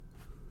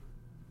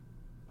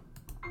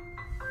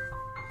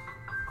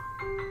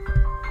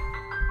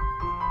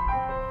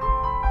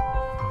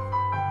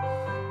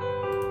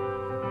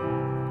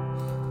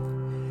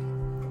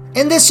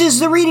And this is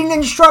the Reading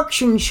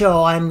Instruction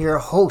Show. I'm your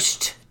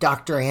host,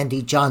 Dr.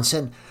 Andy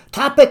Johnson.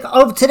 Topic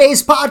of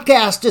today's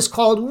podcast is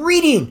called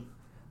Reading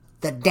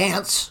the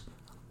Dance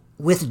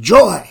with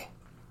Joy.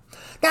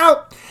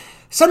 Now,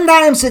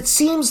 sometimes it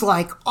seems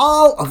like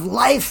all of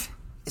life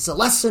is a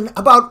lesson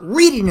about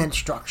reading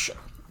instruction.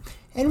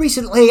 And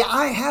recently,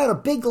 I had a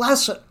big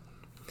lesson.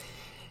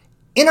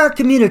 In our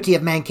community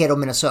of Mankato,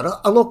 Minnesota,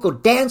 a local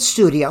dance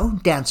studio,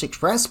 Dance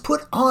Express,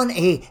 put on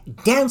a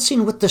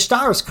Dancing with the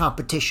Stars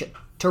competition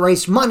to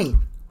raise money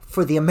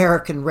for the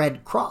American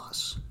Red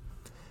Cross.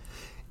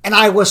 And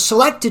I was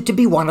selected to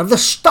be one of the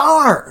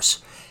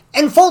stars.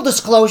 And full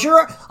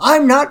disclosure,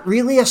 I'm not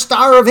really a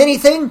star of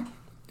anything.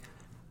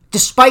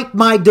 Despite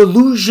my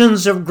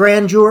delusions of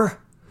grandeur,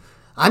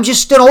 I'm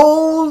just an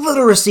old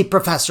literacy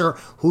professor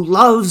who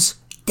loves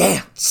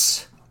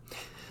dance.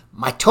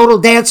 My total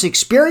dance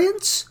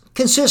experience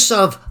consists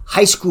of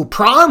high school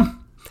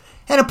prom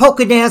and a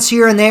polka dance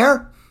here and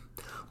there,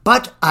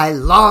 but I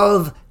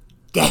love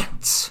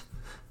dance.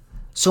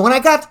 So when I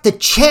got the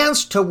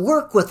chance to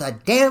work with a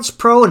dance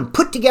pro and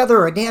put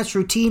together a dance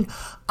routine,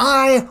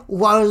 I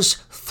was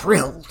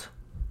thrilled.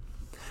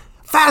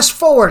 Fast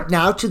forward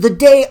now to the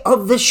day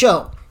of the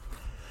show.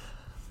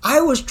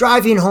 I was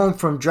driving home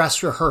from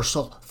dress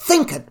rehearsal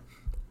thinking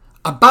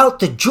about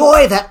the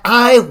joy that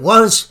I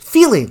was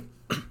feeling.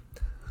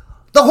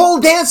 The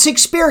whole dance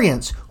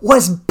experience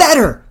was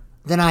better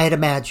than I had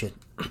imagined.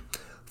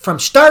 From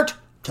start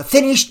to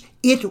finish,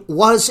 it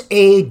was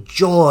a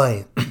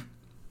joy.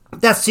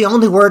 That's the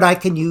only word I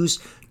can use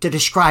to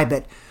describe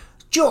it.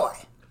 Joy.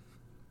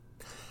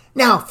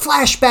 Now,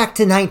 flashback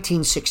to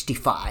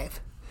 1965.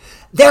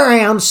 There I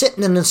am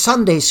sitting in a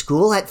Sunday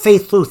school at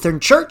Faith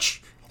Lutheran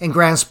Church in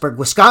Grantsburg,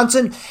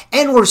 Wisconsin,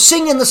 and we're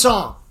singing the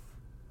song.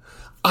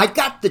 I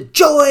got the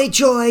joy,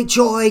 joy,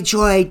 joy,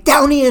 joy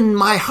down in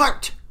my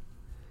heart.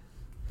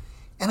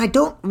 And I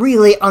don't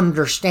really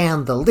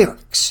understand the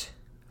lyrics,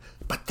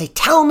 but they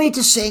tell me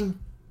to sing,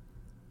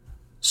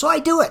 so I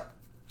do it.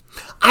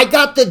 I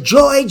got the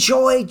joy,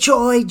 joy,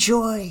 joy,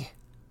 joy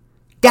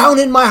down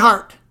in my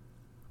heart.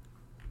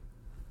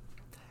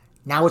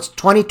 Now it's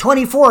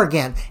 2024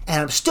 again,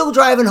 and I'm still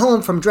driving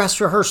home from dress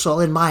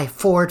rehearsal in my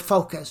Ford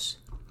Focus.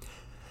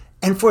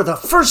 And for the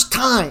first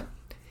time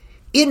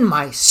in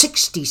my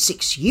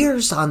 66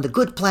 years on the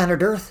good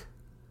planet Earth,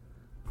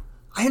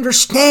 I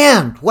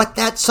understand what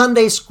that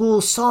Sunday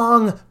school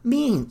song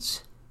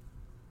means.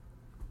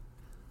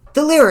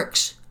 The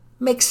lyrics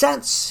make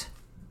sense.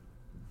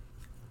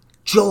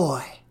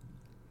 Joy.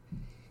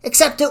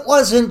 Except it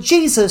wasn't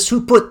Jesus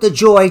who put the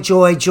joy,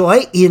 joy,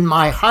 joy in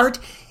my heart.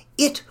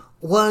 It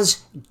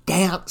was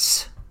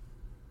dance.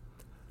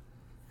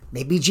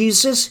 Maybe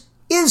Jesus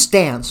is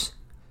dance.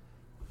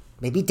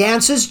 Maybe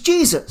dance is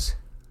Jesus.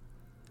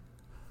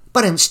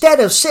 But instead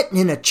of sitting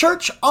in a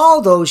church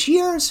all those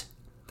years,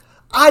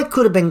 I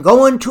could have been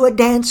going to a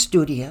dance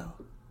studio.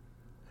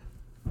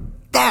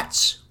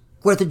 That's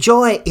where the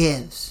joy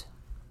is.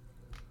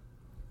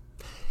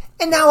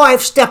 And now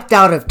I've stepped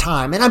out of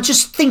time and I'm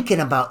just thinking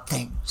about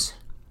things.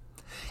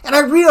 And I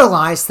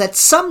realize that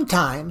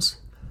sometimes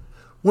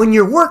when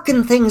you're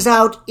working things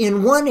out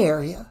in one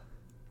area,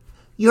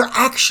 you're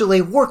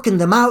actually working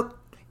them out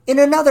in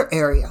another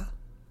area.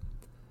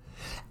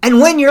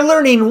 And when you're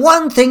learning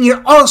one thing,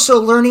 you're also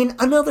learning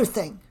another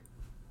thing.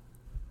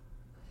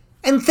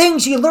 And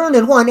things you learn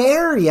in one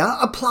area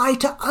apply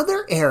to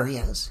other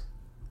areas.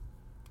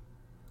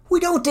 We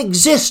don't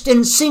exist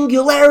in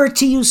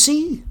singularity, you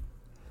see.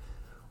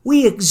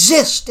 We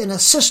exist in a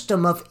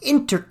system of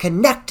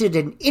interconnected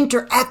and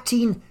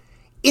interacting,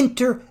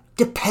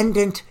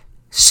 interdependent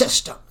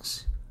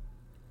systems.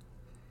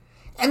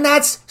 And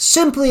that's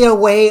simply a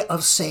way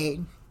of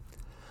saying,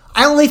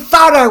 I only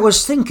thought I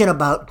was thinking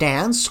about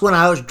dance when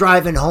I was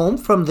driving home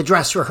from the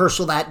dress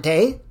rehearsal that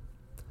day.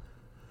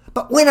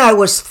 But when I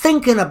was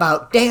thinking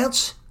about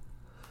dance,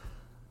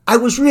 I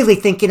was really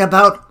thinking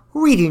about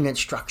reading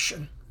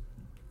instruction.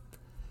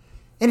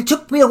 And it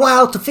took me a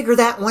while to figure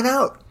that one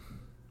out.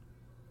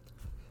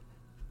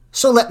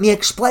 So let me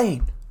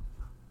explain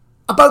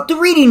about the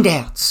reading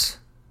dance.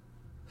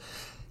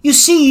 You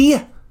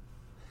see,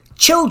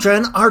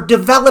 children are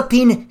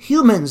developing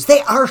humans.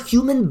 They are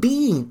human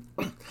beings.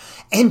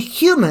 And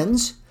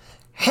humans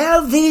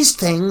have these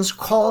things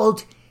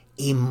called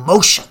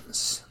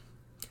emotions.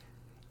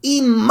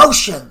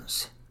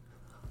 Emotions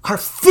are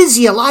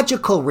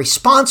physiological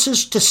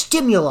responses to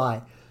stimuli.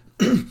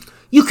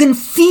 You can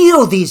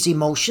feel these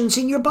emotions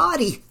in your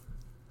body.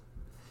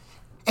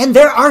 And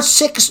there are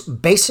 6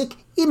 basic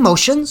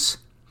emotions: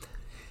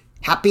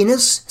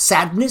 happiness,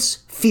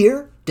 sadness,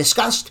 fear,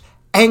 disgust,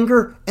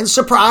 anger, and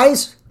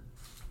surprise.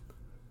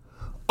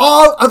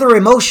 All other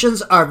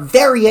emotions are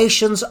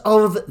variations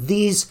of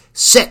these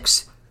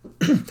 6.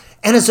 And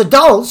as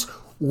adults,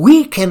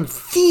 we can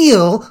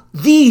feel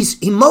these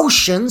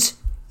emotions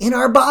in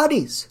our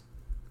bodies.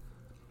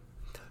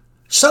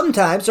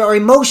 Sometimes our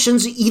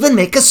emotions even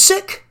make us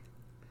sick.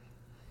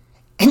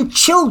 And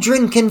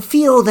children can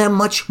feel them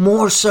much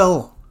more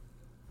so.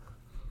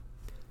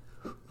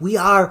 We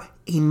are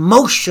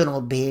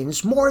emotional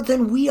beings more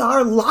than we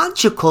are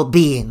logical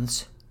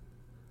beings.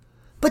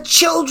 But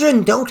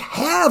children don't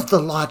have the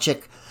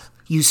logic,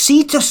 you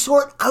see, to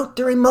sort out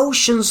their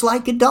emotions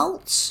like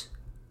adults.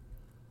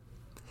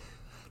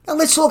 Now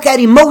let's look at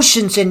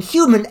emotions in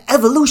human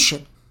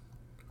evolution.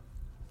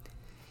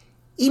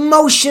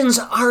 Emotions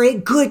are a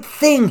good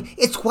thing.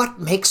 It's what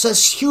makes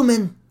us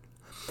human.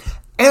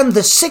 And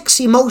the 6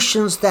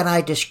 emotions that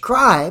I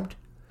described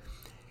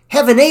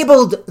have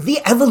enabled the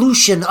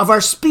evolution of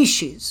our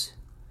species.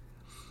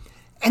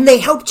 And they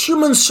helped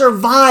humans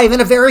survive in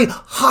a very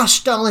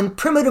hostile and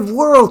primitive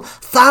world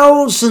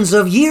thousands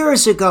of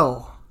years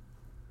ago.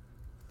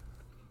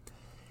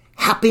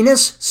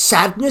 Happiness,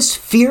 sadness,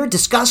 fear,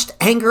 disgust,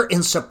 anger,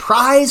 and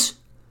surprise.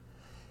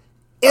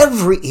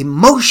 Every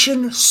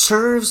emotion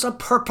serves a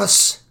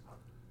purpose.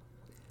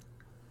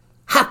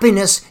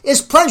 Happiness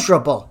is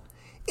pleasurable.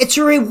 It's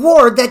a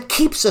reward that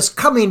keeps us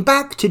coming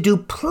back to do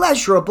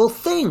pleasurable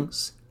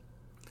things.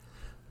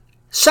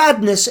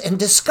 Sadness and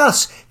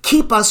disgust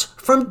keep us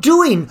from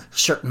doing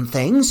certain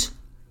things.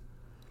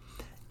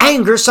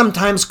 Anger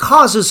sometimes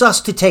causes us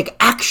to take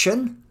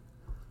action.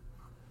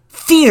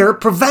 Fear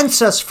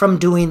prevents us from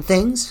doing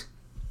things.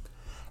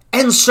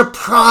 And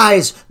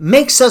surprise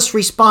makes us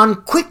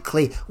respond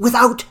quickly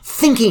without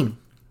thinking.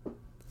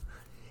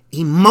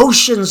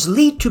 Emotions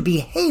lead to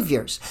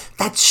behaviors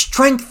that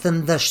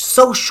strengthen the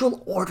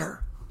social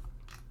order.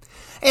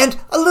 And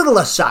a little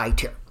aside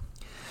here.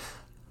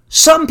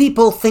 Some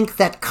people think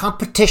that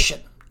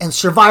competition and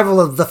survival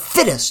of the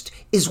fittest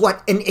is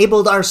what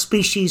enabled our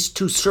species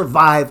to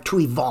survive, to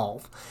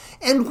evolve.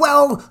 And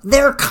well,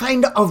 they're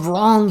kind of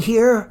wrong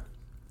here.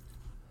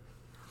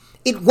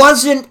 It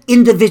wasn't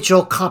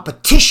individual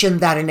competition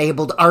that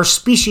enabled our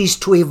species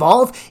to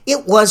evolve.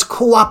 It was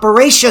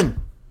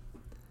cooperation.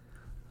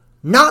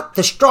 Not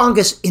the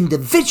strongest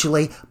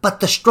individually, but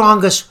the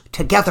strongest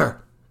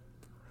together.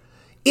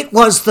 It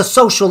was the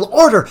social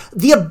order,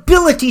 the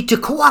ability to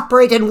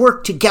cooperate and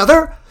work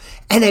together,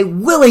 and a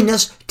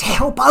willingness to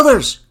help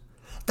others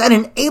that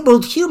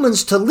enabled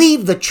humans to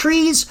leave the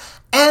trees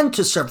and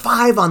to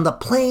survive on the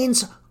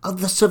plains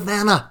of the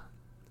savannah.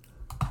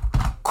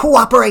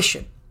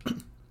 Cooperation.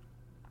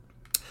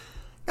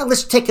 Now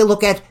let's take a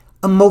look at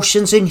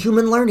emotions in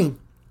human learning.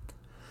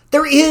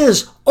 There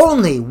is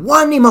only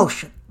one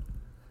emotion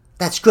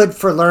that's good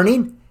for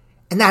learning,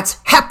 and that's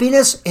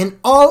happiness in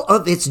all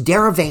of its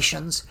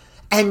derivations.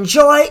 And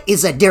joy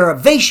is a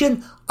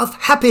derivation of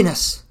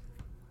happiness.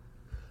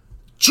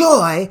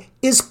 Joy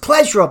is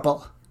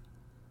pleasurable.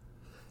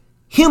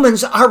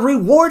 Humans are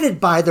rewarded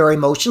by their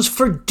emotions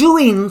for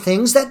doing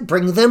things that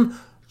bring them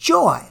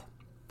joy.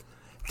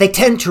 They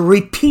tend to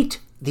repeat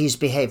these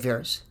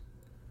behaviors.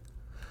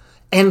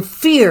 And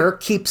fear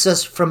keeps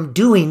us from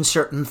doing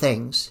certain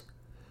things.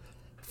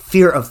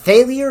 Fear of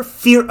failure,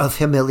 fear of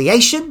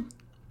humiliation.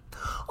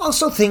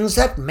 Also things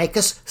that make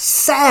us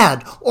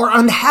sad or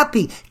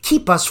unhappy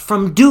keep us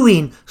from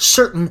doing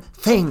certain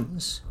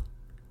things.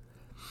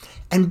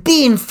 And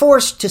being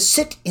forced to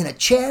sit in a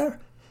chair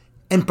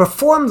and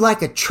perform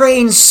like a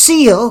trained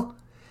seal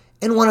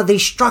in one of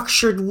these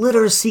structured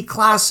literacy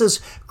classes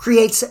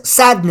creates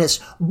sadness,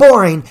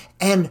 boredom,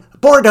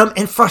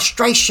 and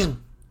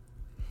frustration.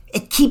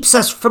 It keeps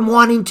us from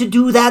wanting to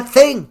do that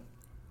thing.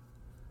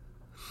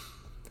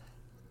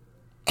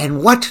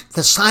 And what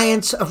the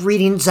science of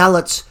reading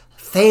zealots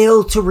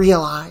fail to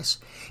realize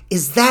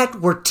is that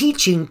we're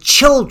teaching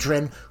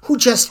children who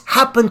just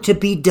happen to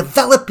be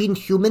developing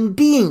human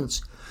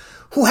beings,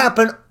 who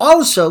happen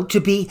also to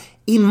be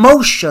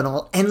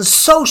emotional and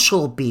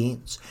social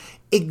beings,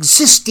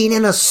 existing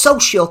in a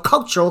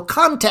sociocultural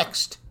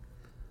context.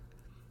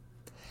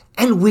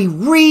 And we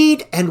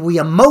read and we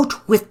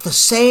emote with the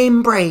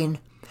same brain.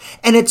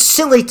 And it's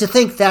silly to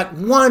think that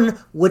one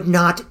would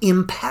not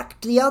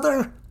impact the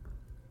other.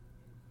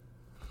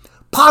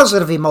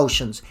 Positive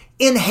emotions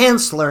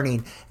enhance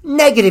learning.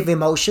 Negative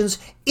emotions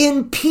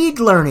impede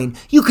learning.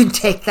 You can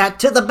take that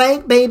to the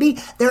bank, baby.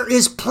 There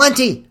is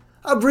plenty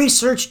of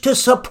research to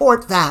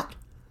support that.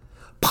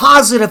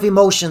 Positive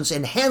emotions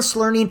enhance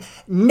learning.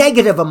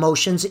 Negative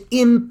emotions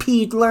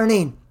impede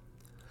learning.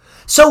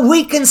 So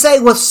we can say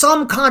with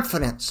some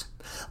confidence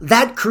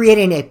that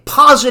creating a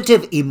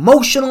positive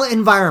emotional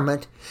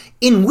environment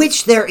in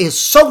which there is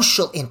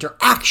social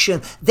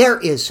interaction, there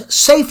is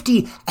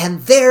safety,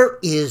 and there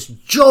is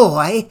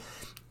joy,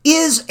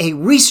 is a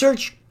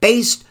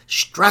research-based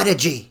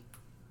strategy.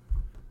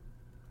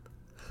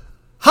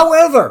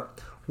 However,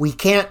 we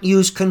can't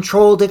use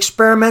controlled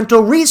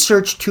experimental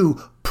research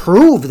to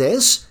prove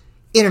this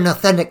in an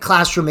authentic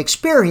classroom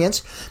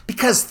experience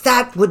because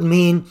that would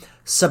mean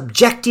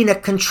subjecting a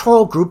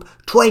control group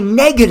to a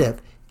negative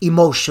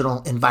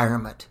emotional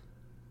environment.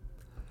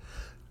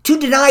 To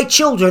deny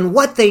children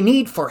what they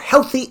need for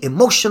healthy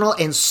emotional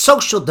and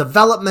social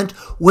development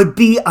would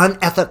be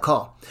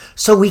unethical.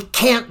 So we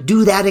can't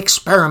do that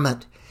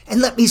experiment.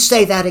 And let me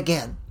say that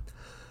again.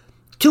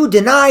 To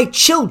deny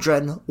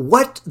children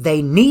what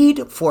they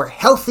need for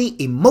healthy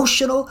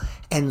emotional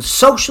and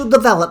social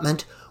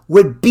development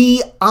would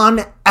be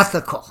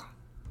unethical.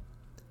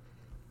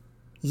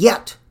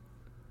 Yet,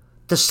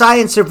 the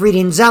science of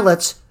reading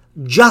zealots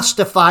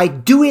justify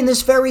doing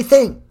this very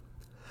thing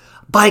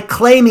by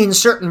claiming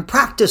certain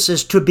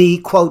practices to be,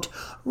 quote,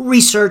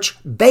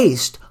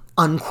 research-based,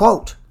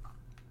 unquote.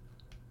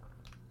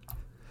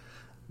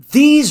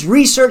 These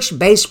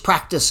research-based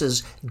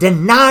practices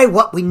deny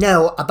what we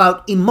know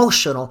about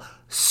emotional,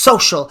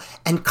 social,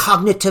 and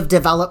cognitive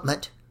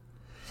development.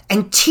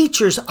 And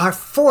teachers are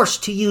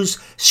forced to use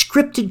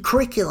scripted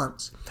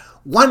curriculums,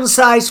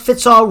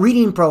 one-size-fits-all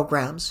reading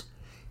programs,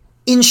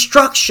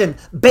 instruction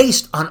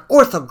based on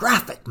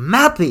orthographic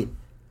mapping,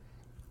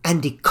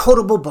 and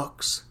decodable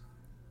books,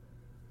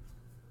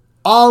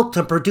 all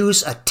to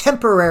produce a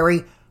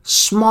temporary,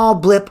 small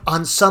blip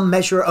on some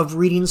measure of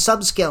reading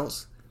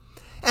subskills.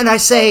 And I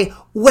say,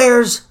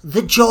 where's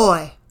the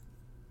joy?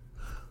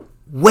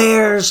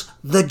 Where's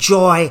the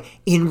joy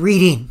in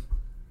reading?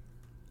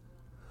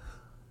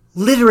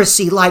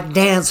 Literacy, like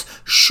dance,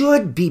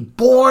 should be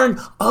born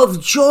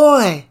of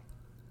joy.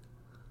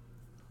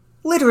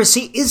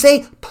 Literacy is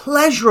a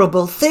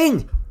pleasurable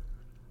thing.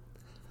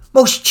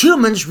 Most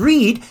humans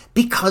read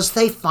because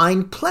they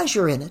find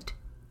pleasure in it.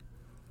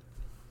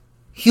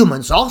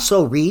 Humans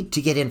also read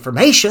to get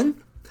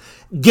information.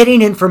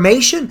 Getting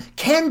information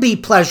can be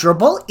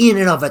pleasurable in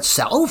and of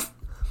itself.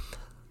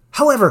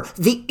 However,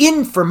 the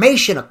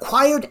information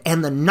acquired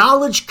and the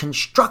knowledge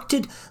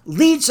constructed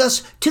leads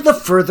us to the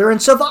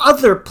furtherance of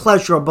other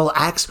pleasurable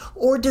acts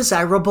or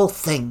desirable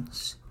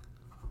things.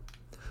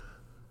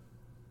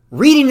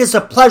 Reading is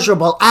a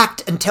pleasurable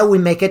act until we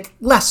make it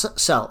less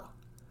so.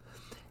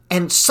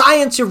 And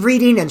science of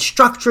reading and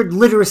structured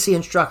literacy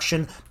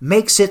instruction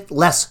makes it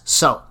less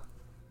so.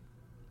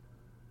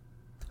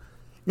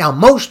 Now,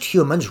 most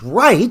humans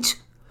write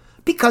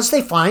because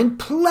they find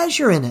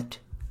pleasure in it.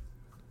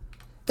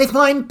 They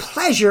find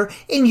pleasure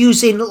in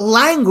using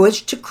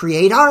language to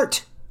create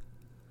art.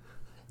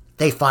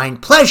 They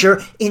find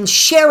pleasure in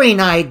sharing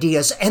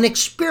ideas and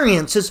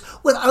experiences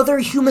with other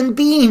human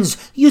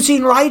beings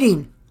using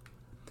writing.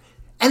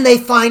 And they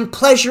find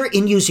pleasure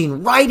in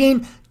using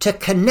writing to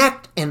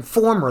connect and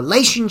form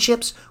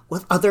relationships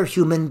with other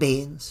human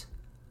beings.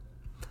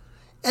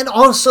 And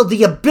also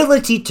the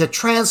ability to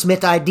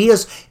transmit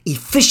ideas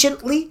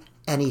efficiently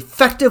and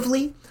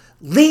effectively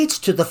leads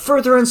to the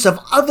furtherance of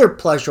other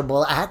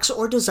pleasurable acts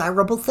or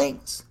desirable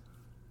things.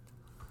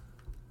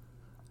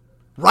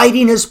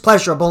 Writing is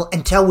pleasurable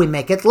until we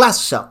make it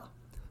less so.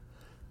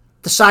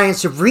 The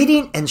science of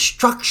reading and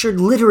structured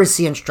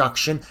literacy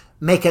instruction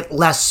make it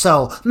less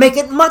so, make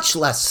it much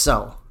less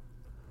so.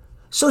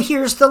 So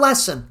here's the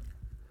lesson.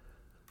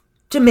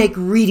 To make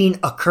reading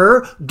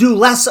occur, do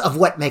less of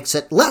what makes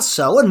it less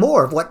so and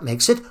more of what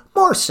makes it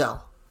more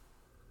so.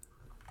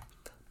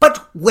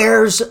 But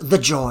where's the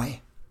joy?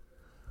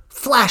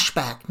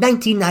 Flashback,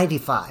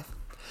 1995.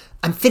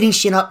 I'm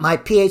finishing up my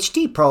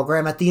PhD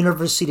program at the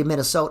University of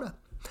Minnesota.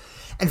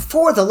 And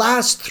for the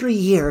last 3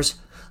 years,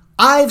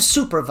 I've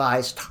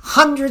supervised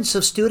hundreds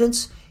of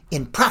students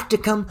in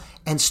practicum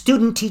and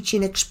student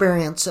teaching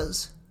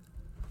experiences.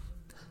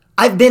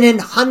 I've been in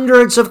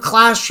hundreds of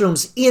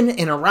classrooms in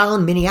and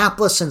around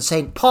Minneapolis and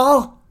St.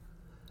 Paul,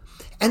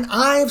 and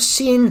I've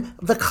seen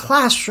the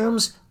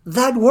classrooms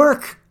that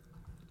work.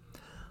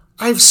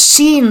 I've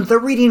seen the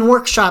reading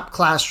workshop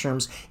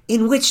classrooms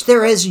in which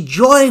there is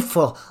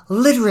joyful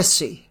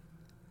literacy,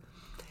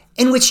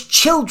 in which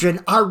children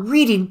are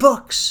reading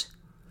books,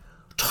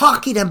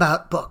 talking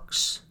about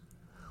books,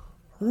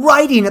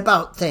 writing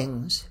about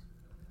things.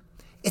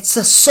 It's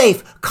a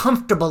safe,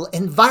 comfortable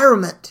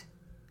environment.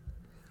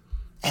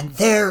 And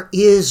there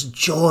is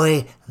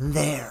joy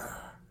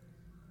there.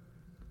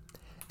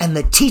 And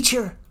the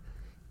teacher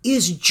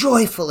is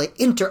joyfully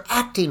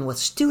interacting with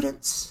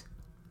students.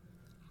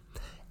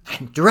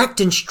 And direct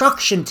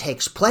instruction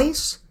takes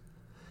place,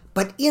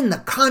 but in the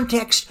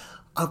context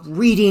of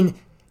reading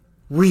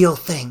real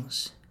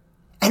things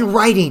and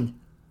writing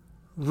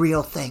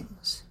real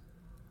things.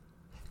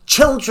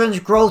 Children's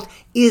growth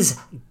is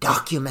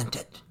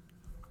documented.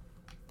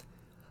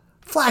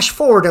 Flash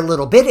forward a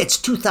little bit, it's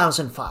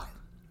 2005.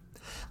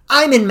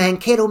 I'm in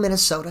Mankato,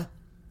 Minnesota.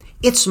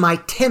 It's my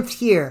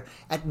 10th year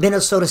at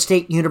Minnesota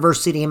State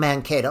University in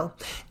Mankato,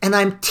 and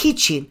I'm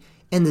teaching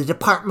in the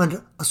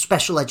Department of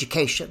Special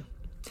Education.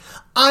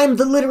 I'm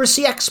the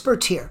literacy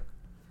expert here,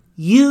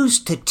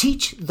 used to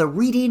teach the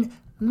reading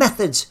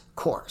methods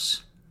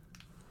course.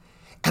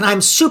 And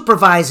I'm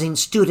supervising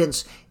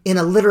students in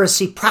a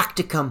literacy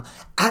practicum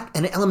at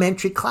an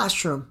elementary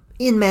classroom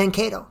in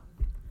Mankato.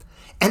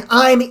 And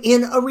I'm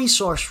in a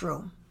resource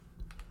room.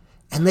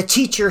 And the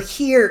teacher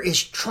here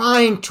is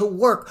trying to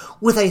work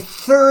with a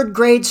 3rd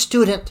grade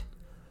student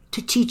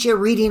to teach a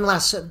reading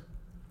lesson.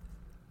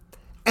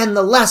 And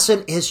the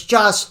lesson is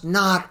just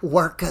not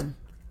working.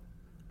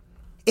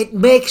 It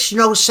makes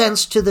no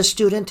sense to the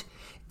student.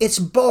 It's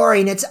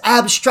boring, it's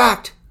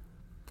abstract,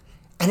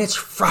 and it's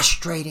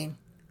frustrating.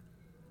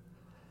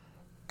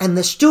 And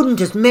the student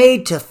is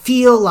made to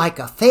feel like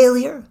a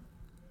failure.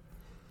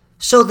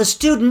 So the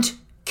student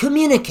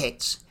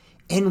communicates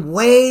in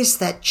ways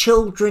that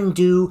children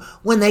do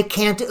when they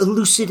can't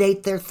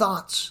elucidate their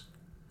thoughts.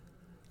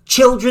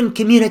 Children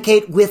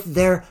communicate with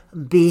their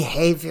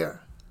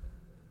behavior.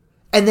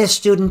 And this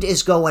student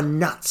is going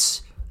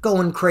nuts,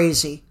 going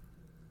crazy,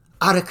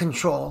 out of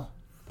control.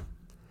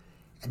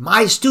 And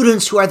my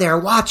students who are there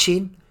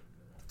watching,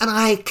 and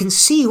I can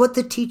see what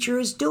the teacher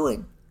is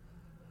doing.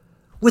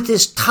 With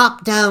this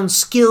top-down,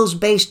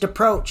 skills-based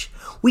approach,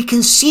 we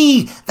can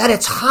see that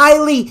it's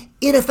highly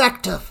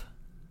ineffective.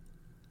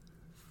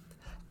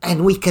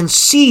 And we can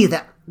see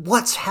that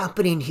what's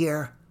happening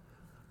here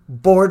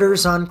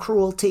borders on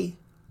cruelty.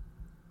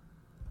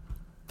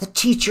 The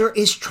teacher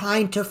is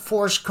trying to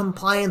force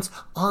compliance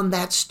on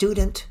that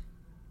student.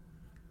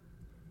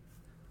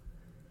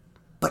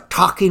 But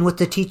talking with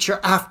the teacher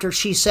after,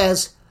 she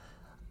says,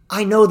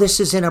 I know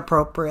this is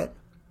inappropriate.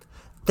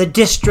 The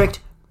district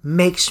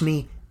makes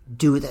me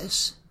do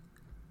this.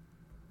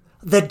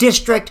 The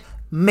district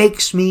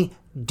makes me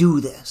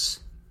do this.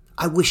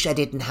 I wish I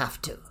didn't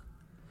have to.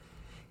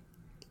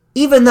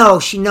 Even though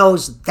she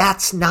knows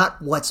that's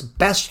not what's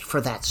best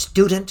for that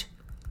student,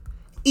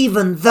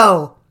 even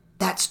though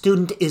that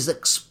student is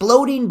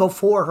exploding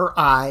before her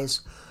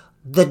eyes,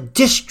 the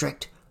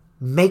district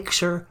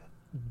makes her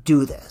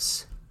do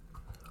this.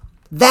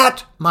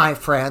 That, my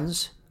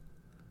friends,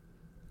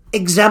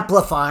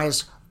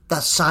 exemplifies the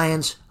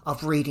science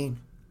of reading.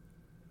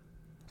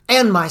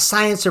 And my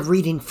science of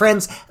reading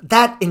friends,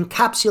 that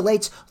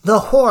encapsulates the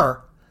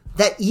horror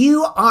that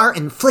you are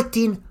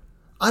inflicting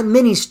on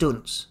many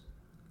students.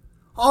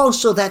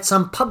 Also that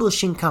some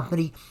publishing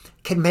company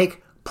can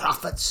make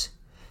profits.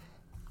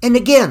 And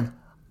again,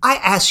 I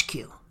ask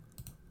you,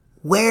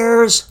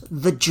 where's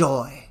the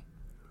joy?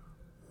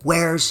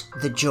 Where's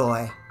the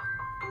joy?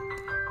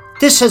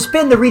 This has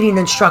been the Reading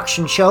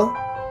Instruction Show.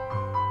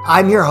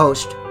 I'm your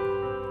host,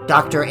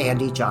 Dr.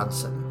 Andy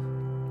Johnson.